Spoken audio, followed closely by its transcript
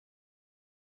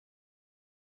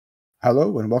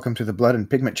Hello and welcome to the Blood and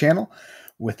Pigment channel.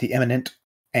 With the imminent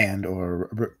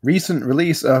and/or recent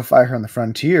release of Fire on the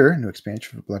Frontier, new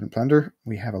expansion for Blood and Plunder,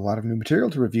 we have a lot of new material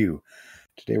to review.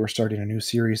 Today we're starting a new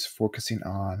series focusing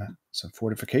on some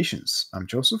fortifications. I'm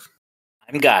Joseph.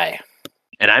 I'm Guy.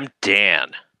 And I'm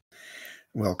Dan.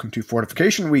 Welcome to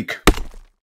Fortification Week.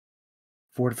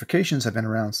 Fortifications have been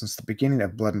around since the beginning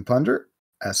of Blood and Plunder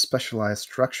as specialized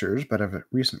structures, but have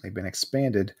recently been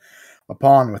expanded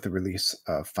upon with the release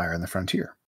of Fire on the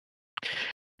Frontier.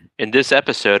 In this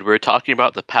episode, we're talking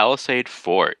about the Palisade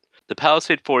Fort. The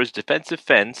Palisade Fort is a defensive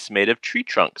fence made of tree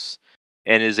trunks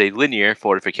and is a linear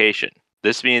fortification.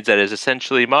 This means that it is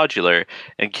essentially modular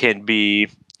and can be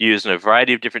used in a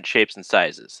variety of different shapes and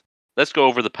sizes. Let's go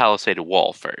over the Palisade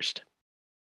wall first.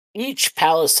 Each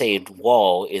palisade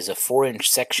wall is a 4-inch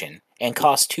section and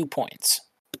costs 2 points.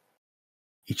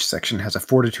 Each section has a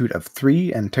fortitude of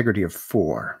 3 and integrity of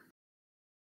 4.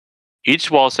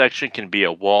 Each wall section can be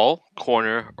a wall,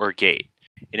 corner, or gate.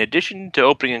 In addition to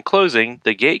opening and closing,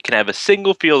 the gate can have a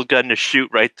single field gun to shoot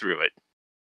right through it.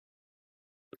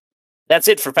 That's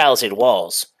it for palisade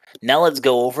walls. Now let's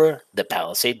go over the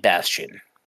palisade bastion.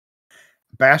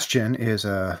 Bastion is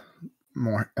a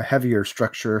heavier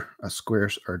structure, a square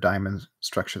or diamond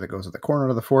structure that goes at the corner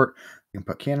of the fort. You can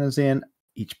put cannons in.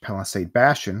 Each palisade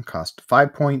bastion costs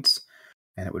 5 points,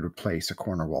 and it would replace a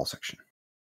corner wall section.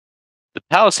 The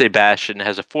Palisade Bastion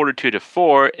has a fortitude of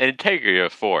 4 and integrity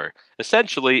of 4.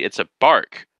 Essentially, it's a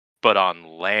bark, but on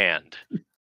land.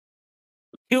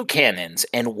 2 cannons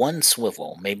and 1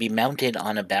 swivel may be mounted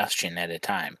on a bastion at a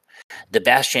time. The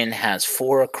bastion has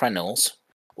 4 crenels,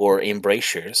 or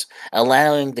embrasures,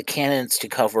 allowing the cannons to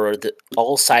cover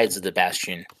all sides of the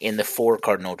bastion in the 4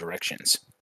 cardinal directions.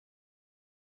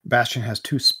 Bastion has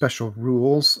 2 special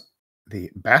rules.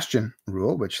 The Bastion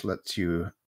rule, which lets you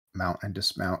mount and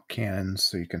dismount cannons,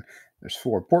 so there's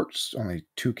 4 ports, only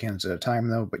 2 cannons at a time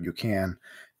though, but you can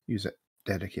use a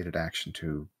dedicated action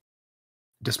to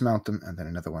dismount them and then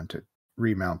another one to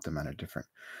remount them on a different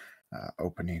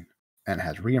opening. And it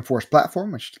has reinforced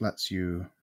platform, which lets you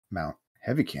mount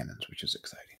heavy cannons, which is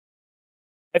exciting.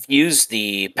 I've used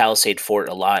the Palisade Fort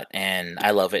a lot and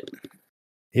I love it.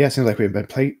 Yeah, it seems like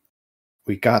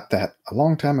we got that a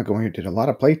long time ago when we did a lot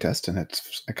of playtests, and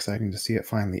it's exciting to see it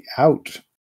finally out.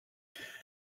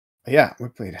 Yeah, we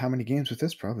played how many games with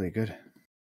this? Probably a good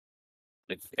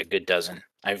dozen.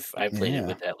 I've played it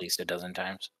with at least a dozen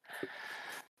times.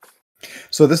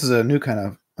 So this is a new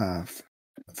kind of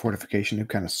fortification, new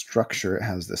kind of structure. It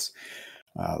has this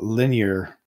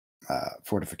linear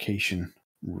fortification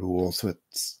rule, so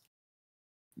it's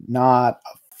not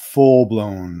a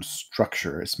full-blown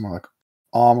structure. It's more like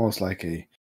almost like a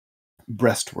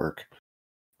breastwork,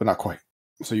 but not quite.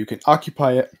 So you can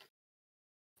occupy it,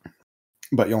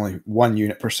 but you only 1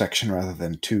 unit per section rather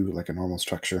than 2 like a normal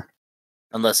structure.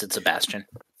 Unless it's a bastion.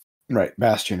 Right.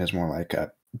 Bastion is more like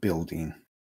a building,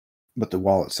 but the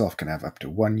wall itself can have up to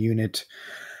 1 unit.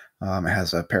 It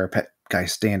has a parapet guy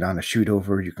stand on to shoot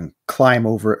over. You can climb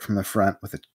over it from the front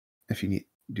with it if you need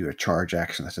to do a charge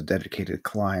action. That's a dedicated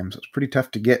climb, so it's pretty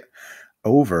tough to get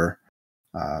over.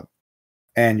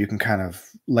 And you can kind of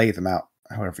lay them out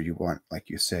however you want. Like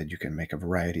you said, you can make a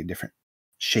variety of different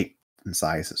shapes and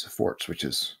sizes of forts, which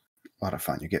is a lot of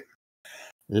fun. You get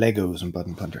Legos and Blood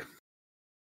and Plunder.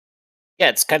 Yeah,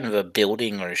 it's kind of a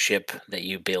building or a ship that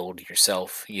you build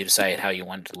yourself. You decide how you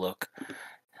want it to look.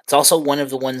 It's also one of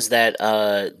the ones that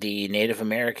the Native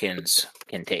Americans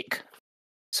can take.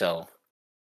 So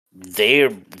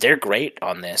they're great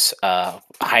on this.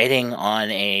 Hiding on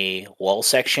a wall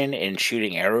section and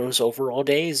shooting arrows over all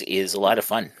days is a lot of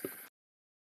fun.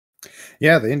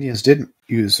 Yeah, the Indians did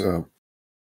use a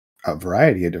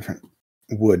variety of different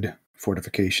wood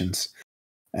fortifications,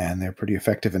 and they're pretty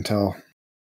effective until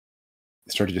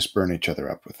they started to just burn each other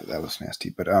up with it. That was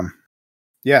nasty. But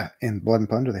yeah, in Blood and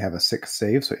Plunder, they have a 6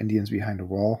 save, so Indians behind a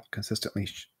wall consistently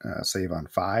save on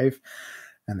 5,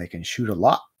 and they can shoot a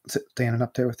lot standing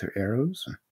up there with their arrows.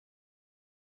 And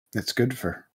it's good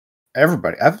for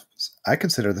everybody. I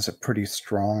consider this a pretty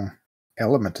strong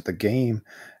element of the game.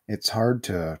 It's hard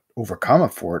to overcome a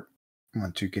fort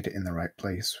once you get it in the right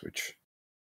place, which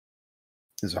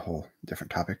is a whole different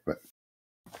topic. But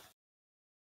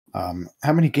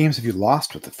how many games have you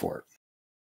lost with the fort?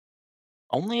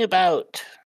 Only about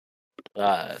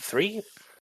 3,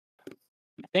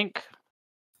 I think.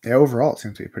 Yeah, overall, it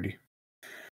seems to be a pretty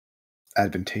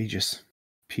advantageous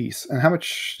piece. And how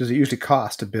much does it usually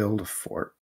cost to build a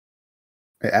fort?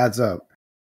 It adds up,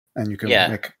 and you can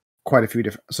make quite a few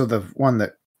different. So the one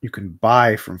that you can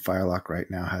buy from Firelock right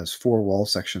now has 4 wall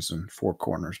sections and 4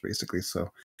 corners, basically.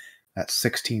 So that's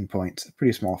 16 points. A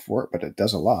pretty small fort, but it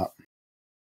does a lot.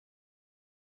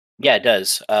 Yeah, it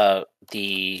does.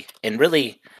 And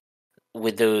really,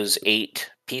 with those 8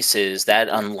 pieces, that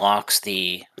unlocks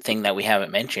the thing that we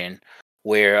haven't mentioned,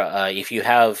 where if you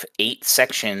have 8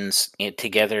 sections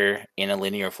together in a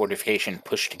linear fortification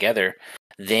pushed together,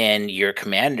 then your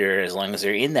commander, as long as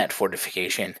they're in that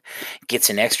fortification, gets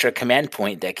an extra command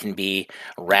point that can be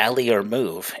rally or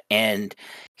move, and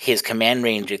his command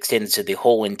range extends to the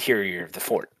whole interior of the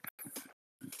fort.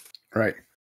 Right.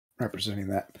 Representing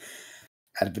that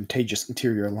advantageous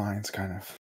interior alliance kind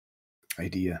of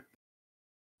idea.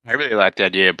 I really like the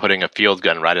idea of putting a field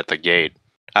gun right at the gate.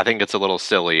 I think it's a little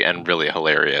silly and really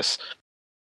hilarious.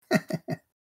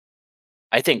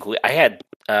 I think I had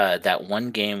that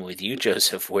one game with you,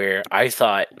 Joseph, where I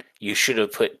thought you should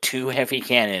have put 2 heavy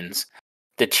cannons,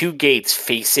 the 2 gates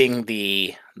facing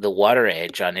the water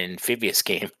edge on an amphibious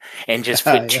game, and just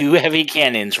put 2 heavy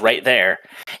cannons right there,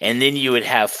 and then you would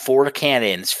have 4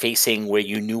 cannons facing where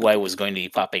you knew I was going to be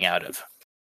popping out of.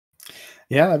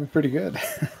 Yeah, that'd be pretty good.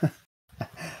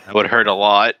 That would hurt a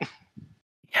lot.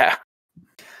 Yeah,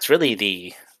 it's really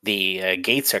the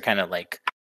gates are kind of like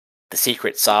the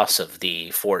secret sauce of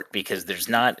the fort, because there's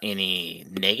not any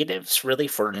negatives really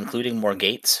for including more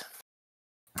gates.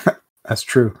 That's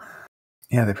true.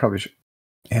 Yeah, they probably should.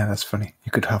 Yeah, that's funny.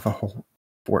 You could have a whole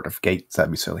fort of gates.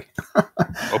 That'd be silly.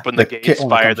 Open the gates,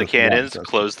 fire the cannons,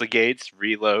 close the gates,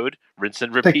 reload, rinse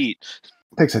and repeat.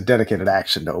 Takes a dedicated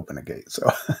action to open a gate.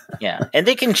 So yeah, and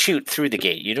they can shoot through the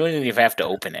gate. You don't even have to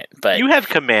open it. But you have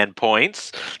command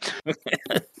points.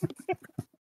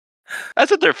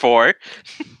 That's what they're for.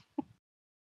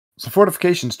 So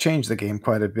fortifications change the game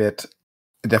quite a bit.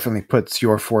 It definitely puts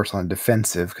your force on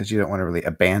defensive because you don't want to really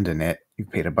abandon it. You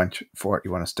paid a bunch for it.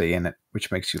 You want to stay in it,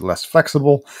 which makes you less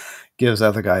flexible, gives the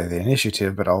other guy the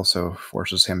initiative, but also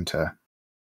forces him to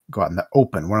go out in the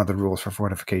open. One of the rules for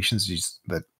fortifications is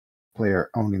that player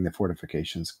owning the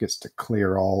fortifications gets to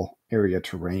clear all area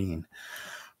terrain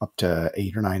up to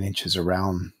 8 or 9 inches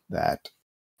around that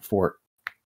fort,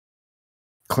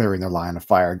 clearing their line of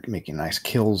fire, making a nice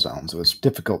kill zone. So it's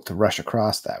difficult to rush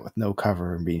across that with no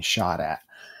cover and being shot at.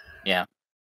 Yeah.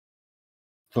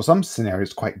 So some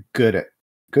scenarios quite good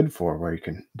for where you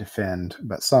can defend,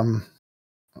 but some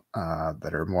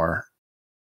that are more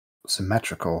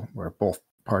symmetrical, where both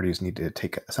parties need to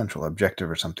take a central objective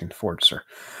or something, forts are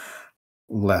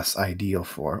less ideal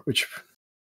for, which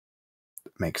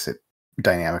makes it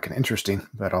dynamic and interesting,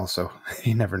 but also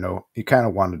you never know. You kind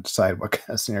of want to decide what kind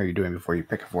of scenario you're doing before you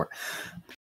pick a fort.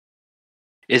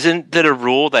 Isn't it a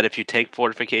rule that if you take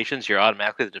fortifications, you're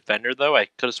automatically the defender, though? I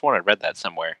could have sworn I read that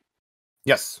somewhere.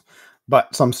 Yes,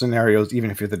 but some scenarios, even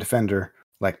if you're the defender,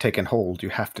 like take and hold, you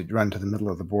have to run to the middle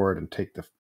of the board and take the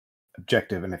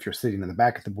objective, and if you're sitting in the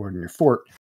back of the board in your fort,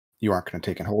 you aren't going to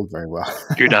take and hold very well.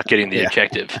 You're not getting the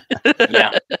objective.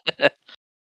 Yeah.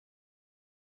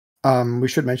 We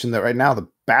should mention that right now the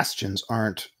bastions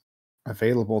aren't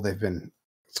available. They've been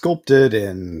sculpted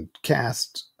and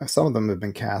cast. Some of them have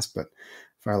been cast, but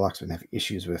Firelock's been having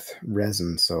issues with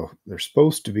resin, so they're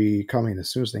supposed to be coming as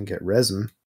soon as they can get resin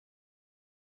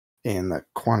in the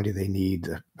quantity they need.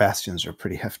 The bastions are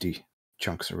pretty hefty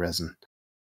chunks of resin,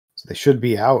 so they should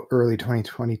be out early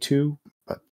 2022,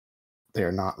 but they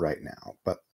are not right now.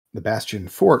 But the Bastion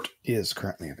Fort is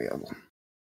currently available.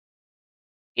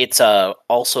 It's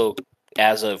also,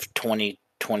 as of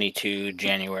 2022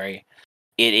 January,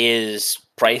 it is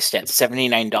priced at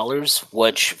 $79,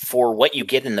 which for what you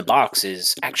get in the box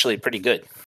is actually pretty good.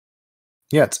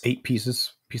 Yeah, it's 8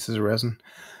 pieces of resin.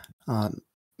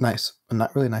 Nice, a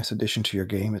not really nice addition to your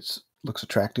game. It looks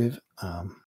attractive,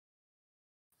 and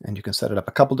you can set it up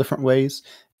a couple different ways.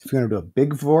 If you're going to do a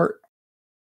big fort,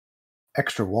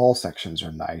 extra wall sections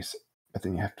are nice, but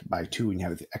then you have to buy 2 and you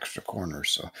have the extra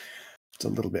corners, so it's a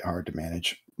little bit hard to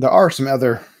manage. There are some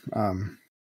other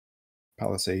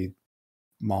Palisade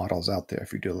models out there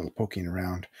if you do a little poking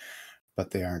around,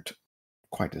 but they aren't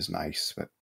quite as nice. But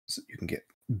you can get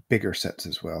bigger sets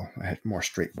as well. I had more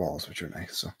straight walls, which are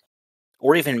nice. So,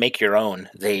 or even make your own.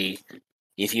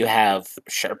 If you have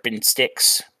sharpened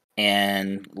sticks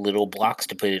and little blocks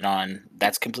to put it on,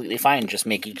 that's completely fine. Just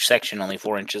make each section only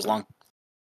 4 inches long.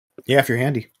 Yeah, if you're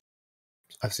handy.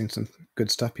 I've seen some good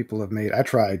stuff people have made. I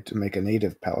tried to make a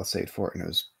native Palisade Fort, and it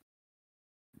was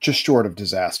just short of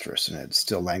disastrous, and it's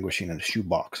still languishing in a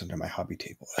shoebox under my hobby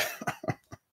table.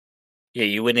 Yeah,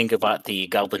 you went and bought the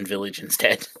Goblin Village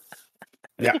instead.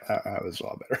 Yeah, that was a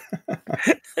lot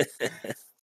better.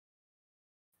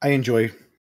 I enjoy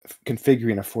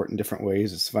configuring a fort in different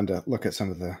ways. It's fun to look at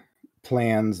some of the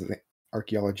plans that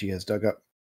archaeology has dug up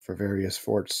for various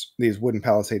forts. These wooden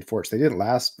Palisade forts, they didn't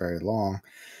last very long,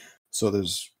 so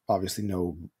there's obviously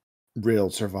no real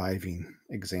surviving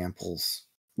examples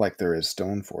like there is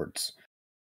stone forts.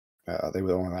 They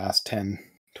would only last 10,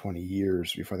 20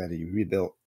 years before they had to be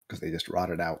rebuilt because they just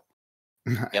rotted out.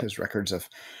 Yep. There's records of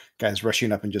guys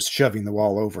rushing up and just shoving the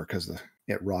wall over because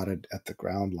it rotted at the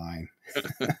ground line.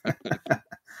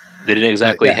 They didn't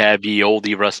exactly yeah. have ye olde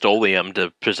Rust-Oleum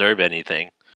to preserve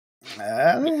anything.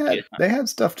 They had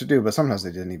stuff to do, but sometimes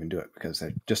they didn't even do it because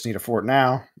they just need a fort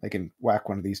now. They can whack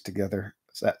one of these together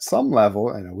at some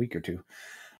level in a week or two,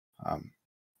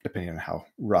 depending on how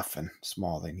rough and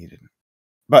small they needed.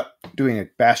 But doing a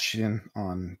bastion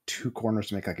on two corners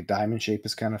to make like a diamond shape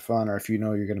is kind of fun. Or if you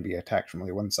know you're going to be attacked from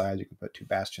only one side, you can put two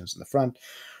bastions in the front,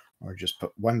 or just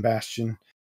put one bastion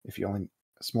if you only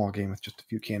a small game with just a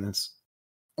few cannons.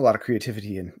 A lot of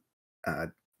creativity and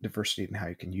diversity in how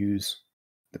you can use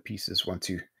the pieces once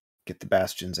you get the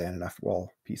bastions and enough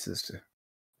wall pieces to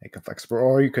make them flexible.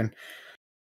 Or you can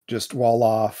just wall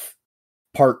off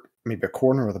maybe a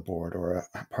corner of the board or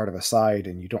a part of a side,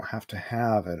 and you don't have to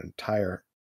have an entire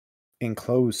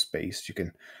enclosed space. You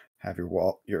can have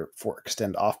your fort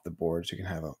extend off the boards. You can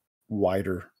have a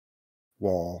wider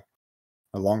wall,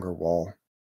 a longer wall,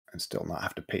 and still not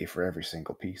have to pay for every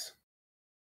single piece.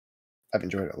 I've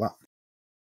enjoyed it a lot.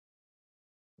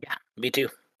 Yeah, me too.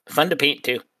 Fun to paint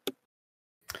too.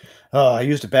 I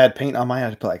used a bad paint on mine. I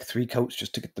had to put like 3 coats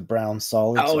just to get the brown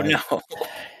solid. Oh, so no.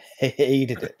 I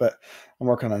hated it. But I'm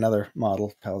working on another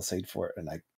model, Palisade Fort, and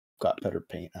I got better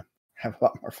paint. I have a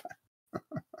lot more fun.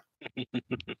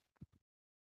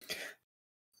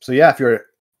 So yeah, if you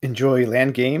enjoy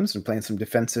land games and playing some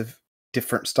defensive,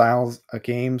 different styles of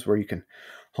games where you can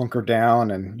hunker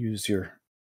down and use your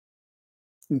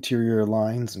interior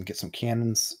lines and get some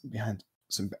cannons behind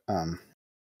some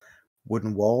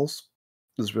wooden walls,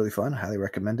 this is really fun. I highly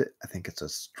recommend it. I think it's a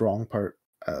strong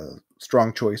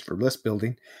choice for list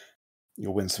building.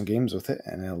 You'll win some games with it,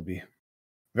 and it'll be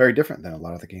very different than a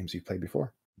lot of the games you've played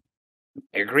before.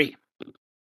 I agree.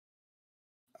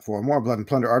 For more Blood and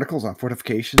Plunder articles on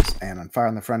fortifications and on Fire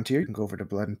on the Frontier, you can go over to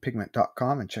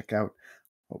bloodandpigment.com and check out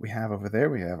what we have over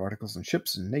there. We have articles on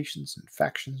ships and nations and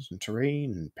factions and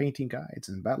terrain and painting guides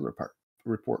and battle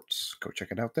reports. Go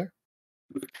check it out there.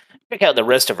 Check out the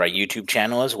rest of our YouTube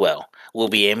channel as well. We'll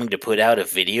be aiming to put out a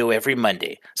video every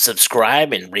Monday.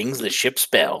 Subscribe and ring the ship's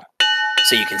bell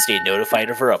so you can stay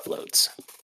notified of our uploads.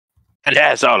 And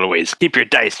as always, keep your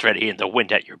dice ready and the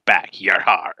wind at your back.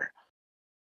 Yar-har.